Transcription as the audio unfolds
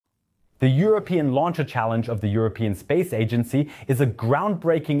The European Launcher Challenge of the European Space Agency is a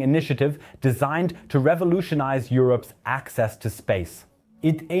groundbreaking initiative designed to revolutionize Europe's access to space.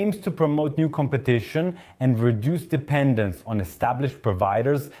 It aims to promote new competition and reduce dependence on established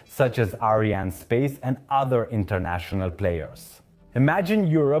providers such as Arianespace and other international players. Imagine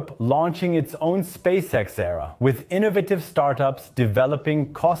Europe launching its own SpaceX era, with innovative startups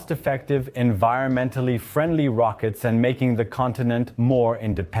developing cost-effective, environmentally friendly rockets and making the continent more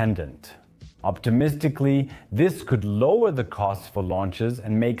independent. Optimistically, this could lower the costs for launches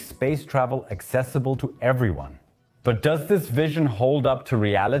and make space travel accessible to everyone. But does this vision hold up to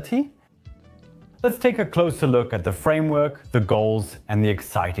reality? Let's take a closer look at the framework, the goals, and the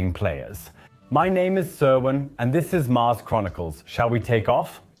exciting players. My name is Serwin, and this is Mars Chronicles. Shall we take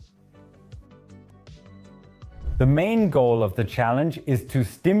off? The main goal of the challenge is to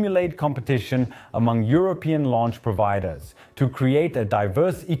stimulate competition among European launch providers, to create a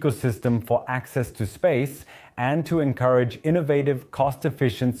diverse ecosystem for access to space, and to encourage innovative,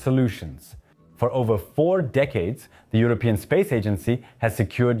 cost-efficient solutions. For over 4 decades, the European Space Agency has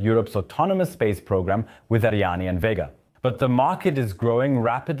secured Europe's autonomous space program with Ariane and Vega. But the market is growing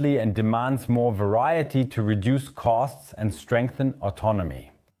rapidly and demands more variety to reduce costs and strengthen autonomy.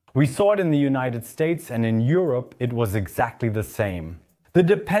 We saw it in the United States, and in Europe it was exactly the same. The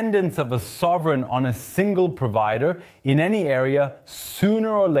dependence of a sovereign on a single provider in any area sooner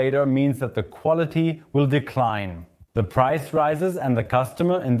or later means that the quality will decline. The price rises and the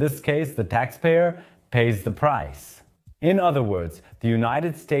customer, in this case the taxpayer, pays the price. In other words, the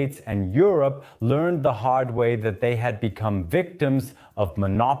United States and Europe learned the hard way that they had become victims of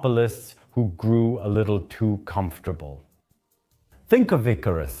monopolists who grew a little too comfortable. Think of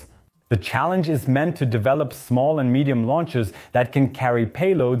Icarus. The challenge is meant to develop small and medium launchers that can carry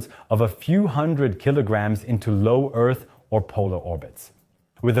payloads of a few hundred kilograms into low Earth or polar orbits,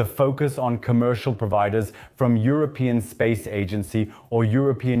 with a focus on commercial providers from European Space Agency or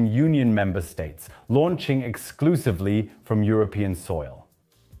European Union member states, launching exclusively from European soil.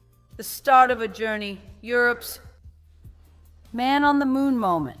 The start of a journey, Europe's man on the moon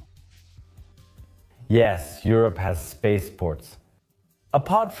moment. Yes, Europe has spaceports.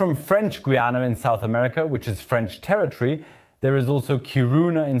 Apart from French Guiana in South America, which is French territory, there is also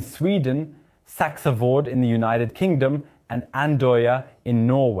Kiruna in Sweden, Saxavord in the United Kingdom, and Andøya in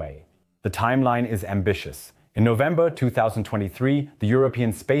Norway. The timeline is ambitious. In November 2023, the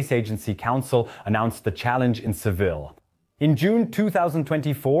European Space Agency Council announced the challenge in Seville. In June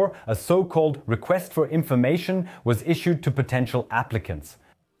 2024, a so-called request for information was issued to potential applicants.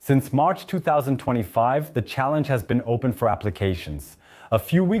 Since March 2025, the challenge has been open for applications. A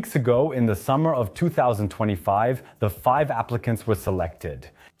few weeks ago, in the summer of 2025, the 5 applicants were selected.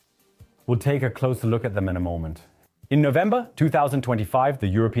 We'll take a closer look at them in a moment. In November 2025, the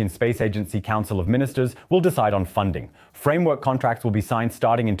European Space Agency Council of Ministers will decide on funding. Framework contracts will be signed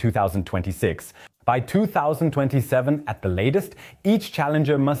starting in 2026. By 2027, at the latest, each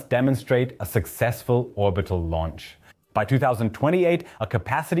challenger must demonstrate a successful orbital launch. By 2028, a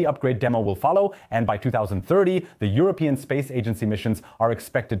capacity upgrade demo will follow, and by 2030, the European Space Agency missions are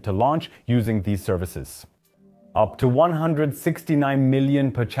expected to launch using these services. Up to 169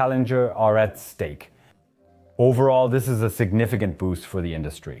 million per challenger are at stake. Overall, this is a significant boost for the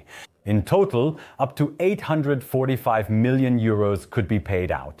industry. In total, up to 845 million euros could be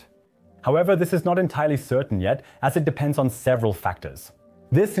paid out. However, this is not entirely certain yet, as it depends on several factors.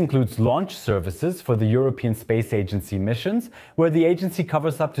 This includes launch services for the European Space Agency missions, where the agency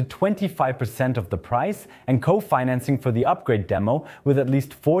covers up to 25% of the price, and co-financing for the upgrade demo with at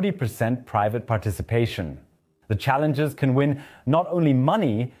least 40% private participation. The challengers can win not only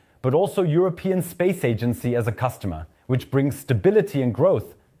money, but also European Space Agency as a customer, which brings stability and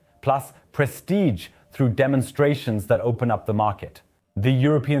growth, plus prestige through demonstrations that open up the market. The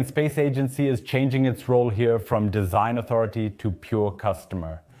European Space Agency is changing its role here from design authority to pure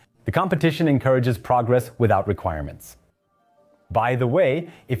customer. The competition encourages progress without requirements. By the way,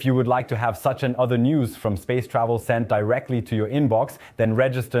 if you would like to have such and other news from space travel sent directly to your inbox, then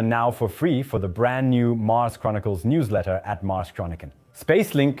register now for free for the brand new Mars Chronicles newsletter at Mars Chronicle.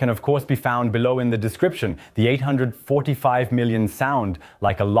 Space link can of course be found below in the description. The 845 million sound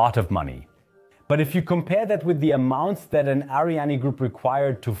like a lot of money. But if you compare that with the amounts that an Ariane group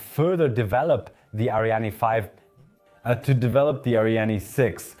required to further develop the Ariane 5, to develop the Ariane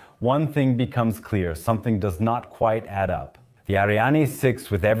 6, one thing becomes clear: something does not quite add up. The Ariane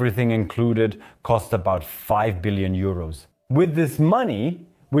 6, with everything included, cost about 5 billion euros. With this money,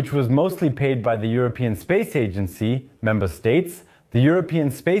 which was mostly paid by the European Space Agency member states, The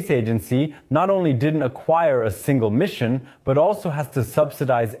European Space Agency not only didn't acquire a single mission, but also has to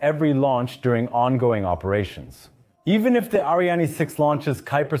subsidize every launch during ongoing operations. Even if the Ariane 6 launches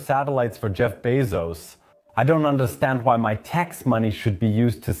Kuiper satellites for Jeff Bezos, I don't understand why my tax money should be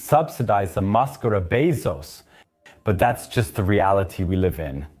used to subsidize a Musk or a Bezos. But that's just the reality we live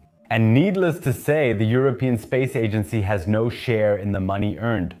in. And needless to say, the European Space Agency has no share in the money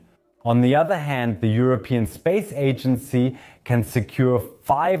earned. On the other hand, the European Space Agency can secure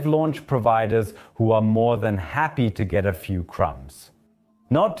 5 launch providers who are more than happy to get a few crumbs.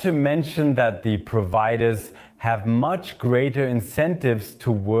 Not to mention that the providers have much greater incentives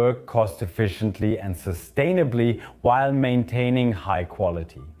to work cost efficiently and sustainably while maintaining high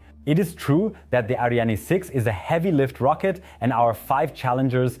quality. It is true that the Ariane 6 is a heavy lift rocket and our 5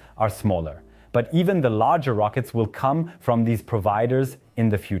 Challengers are smaller. But even the larger rockets will come from these providers in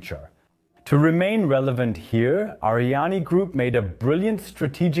the future. To remain relevant here, Ariane Group made a brilliant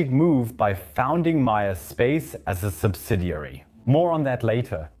strategic move by founding Maya Space as a subsidiary. More on that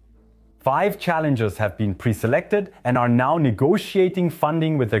later. 5 Challengers have been pre-selected and are now negotiating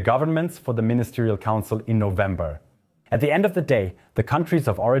funding with their governments for the Ministerial Council in November. At the end of the day, the countries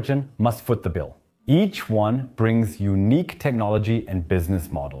of origin must foot the bill. Each one brings unique technology and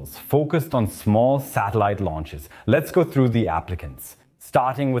business models focused on small satellite launches. Let's go through the applicants,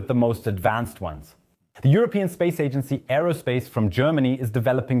 starting with the most advanced ones. The European Space Agency Aerospace from Germany is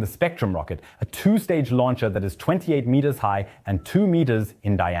developing the Spectrum rocket, a 2-stage launcher that is 28 meters high and 2 meters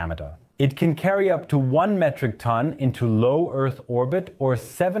in diameter. It can carry up to 1 metric ton into low Earth orbit or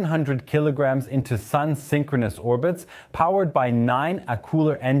 700 kilograms into sun-synchronous orbits, powered by 9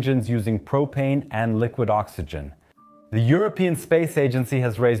 Cooler engines using propane and liquid oxygen. The European Space Agency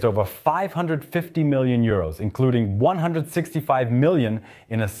has raised over 550 million euros, including 165 million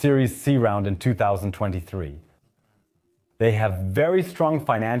in a Series C round in 2023. They have very strong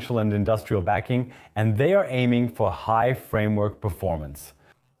financial and industrial backing, and they are aiming for high framework performance.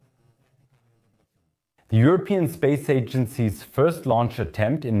 The European Space Agency's first launch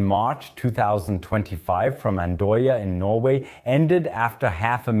attempt in March 2025 from Andøya in Norway ended after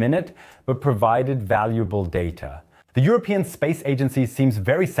half a minute, but provided valuable data. The European Space Agency seems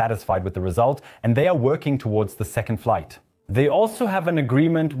very satisfied with the result, and they are working towards the second flight. They also have an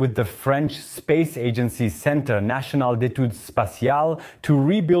agreement with the French Space Agency Centre National d'Études Spatiales to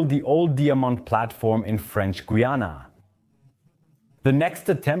rebuild the old Diamant platform in French Guiana. The next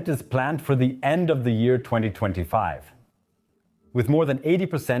attempt is planned for the end of the year 2025. With more than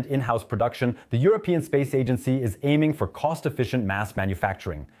 80% in-house production, the European Space Agency is aiming for cost-efficient mass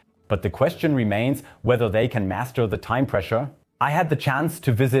manufacturing. But the question remains whether they can master the time pressure. I had the chance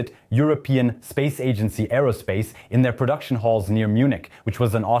to visit European Space Agency Aerospace in their production halls near Munich, which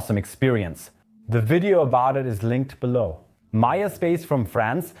was an awesome experience. The video about it is linked below. Maya Space from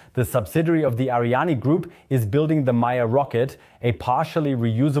France, the subsidiary of the Ariane Group, is building the Maya rocket, a partially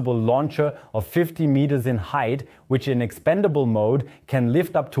reusable launcher of 50 meters in height, which in expendable mode can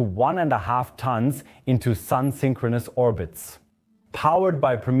lift up to 1.5 tons into sun-synchronous orbits. Powered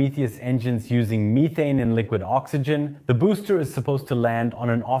by Prometheus engines using methane and liquid oxygen, the booster is supposed to land on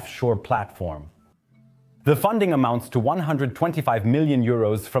an offshore platform. The funding amounts to 125 million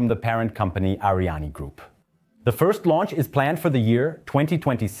euros from the parent company Ariane Group. The first launch is planned for the year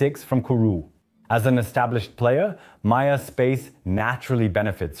 2026 from Kourou. As an established player, Maya Space naturally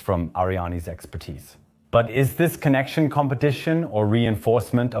benefits from Ariane's expertise. But is this connection competition or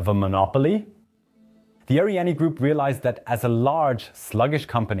reinforcement of a monopoly? The Ariane Group realized that as a large, sluggish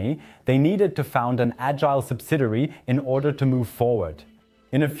company, they needed to found an agile subsidiary in order to move forward.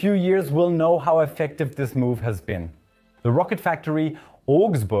 In a few years, we'll know how effective this move has been. The rocket factory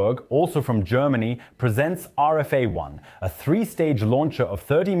Augsburg, also from Germany, presents RFA-1, a 3-stage launcher of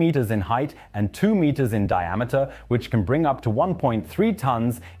 30 meters in height and 2 meters in diameter, which can bring up to 1.3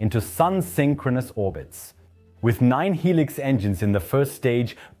 tons into sun-synchronous orbits. With 9 Helix engines in the first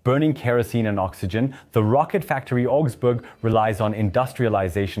stage, burning kerosene and oxygen, the rocket factory Augsburg relies on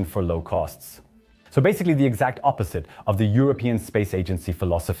industrialization for low costs. So basically the exact opposite of the European Space Agency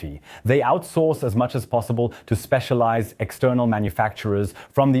philosophy. They outsource as much as possible to specialized external manufacturers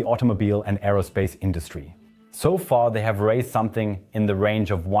from the automobile and aerospace industry. So far, they have raised something in the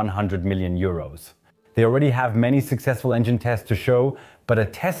range of 100 million euros. They already have many successful engine tests to show, but a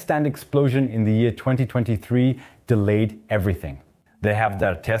test stand explosion in the year 2023 delayed everything. They have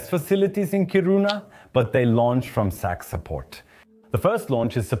their test facilities in Kiruna, but they launch from SAC support. The first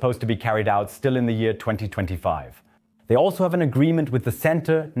launch is supposed to be carried out still in the year 2025. They also have an agreement with the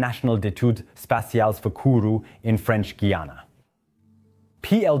Centre National d'Études Spatiales for Kourou in French Guiana.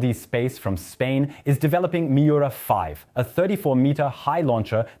 PLD Space from Spain is developing Miura 5, a 34-meter high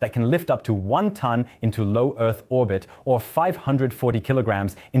launcher that can lift up to 1 ton into low Earth orbit or 540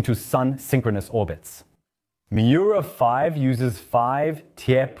 kilograms into Sun-synchronous orbits. Miura 5 uses 5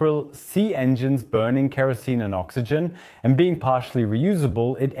 TEPRL C engines burning kerosene and oxygen, and being partially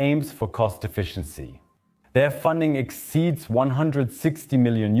reusable, it aims for cost efficiency. Their funding exceeds 160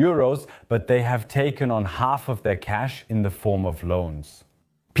 million euros, but they have taken on half of their cash in the form of loans.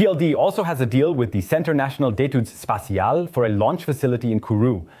 PLD also has a deal with the Centre National d'Études Spatiales for a launch facility in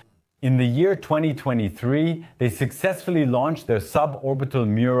Kourou. In the year 2023, they successfully launched their suborbital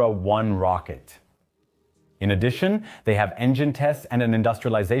Miura 1 rocket. In addition, they have engine tests and an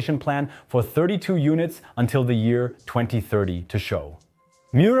industrialization plan for 32 units until the year 2030 to show.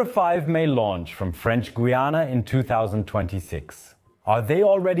 Miura 5 may launch from French Guiana in 2026. Are they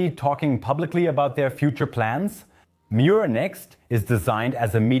already talking publicly about their future plans? Miura Next is designed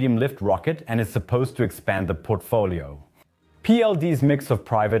as a medium-lift rocket and is supposed to expand the portfolio. PLD's mix of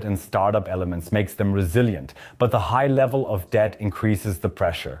private and startup elements makes them resilient, but the high level of debt increases the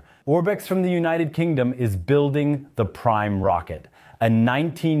pressure. Orbex from the United Kingdom is building the Prime rocket, a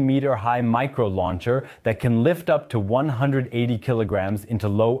 19-meter high micro-launcher that can lift up to 180 kilograms into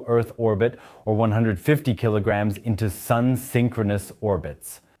low Earth orbit or 150 kilograms into Sun-synchronous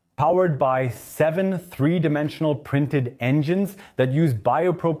orbits. Powered by 7 three-dimensional printed engines that use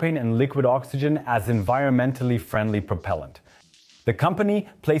biopropane and liquid oxygen as environmentally friendly propellant. The company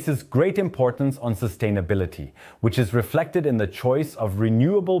places great importance on sustainability, which is reflected in the choice of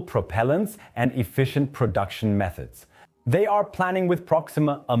renewable propellants and efficient production methods. They are planning with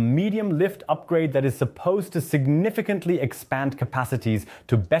Proxima a medium lift upgrade that is supposed to significantly expand capacities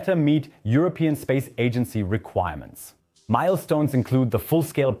to better meet European Space Agency requirements. Milestones include the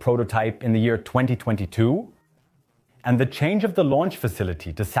full-scale prototype in the year 2022, and the change of the launch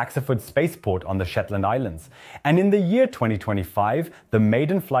facility to Saxiford Spaceport on the Shetland Islands. And in the year 2025, the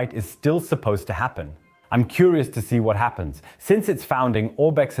maiden flight is still supposed to happen. I'm curious to see what happens. Since its founding,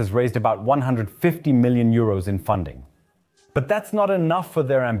 Orbex has raised about 150 million euros in funding. But that's not enough for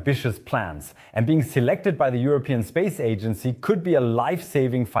their ambitious plans, and being selected by the European Space Agency could be a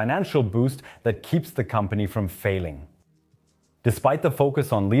life-saving financial boost that keeps the company from failing. Despite the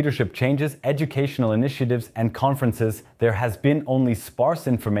focus on leadership changes, educational initiatives, and conferences, there has been only sparse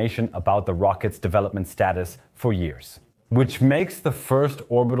information about the rocket's development status for years, which makes the first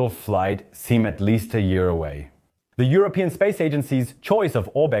orbital flight seem at least a year away. The European Space Agency's choice of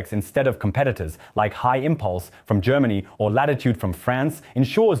Orbex instead of competitors like High Impulse from Germany or Latitude from France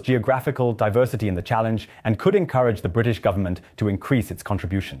ensures geographical diversity in the challenge and could encourage the British government to increase its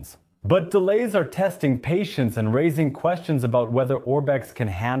contributions. But delays are testing patience and raising questions about whether Orbex can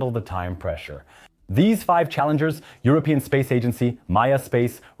handle the time pressure. These 5 challengers, European Space Agency, Maya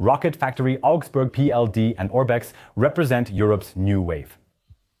Space, Rocket Factory, Augsburg PLD and Orbex, represent Europe's new wave.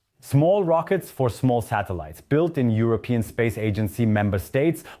 Small rockets for small satellites, built in European Space Agency member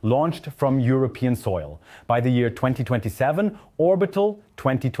states, launched from European soil. By the year 2027, orbital,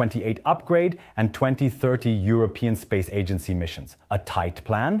 2028 upgrade, and 2030 European Space Agency missions. A tight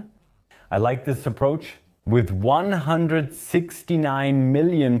plan? I like this approach. With 169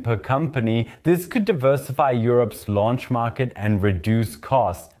 million per company, this could diversify Europe's launch market and reduce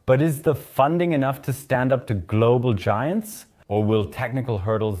costs. But is the funding enough to stand up to global giants? Or will technical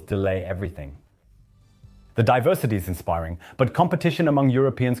hurdles delay everything? The diversity is inspiring, but competition among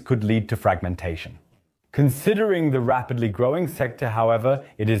Europeans could lead to fragmentation. Considering the rapidly growing sector, however,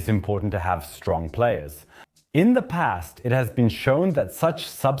 it is important to have strong players. In the past, it has been shown that such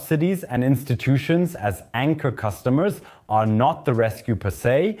subsidies and institutions as anchor customers are not the rescue per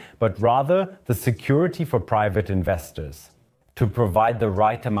se, but rather the security for private investors to provide the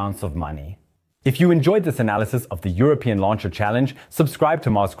right amounts of money. If you enjoyed this analysis of the European Launcher Challenge, subscribe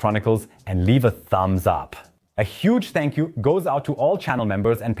to Mars Chronicles and leave a thumbs up. A huge thank you goes out to all channel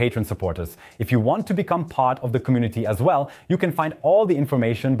members and patron supporters. If you want to become part of the community as well, you can find all the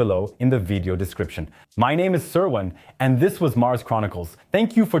information below in the video description. My name is Serwan, and this was Mars Chronicles.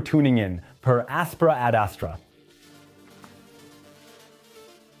 Thank you for tuning in. Per Aspera ad Astra.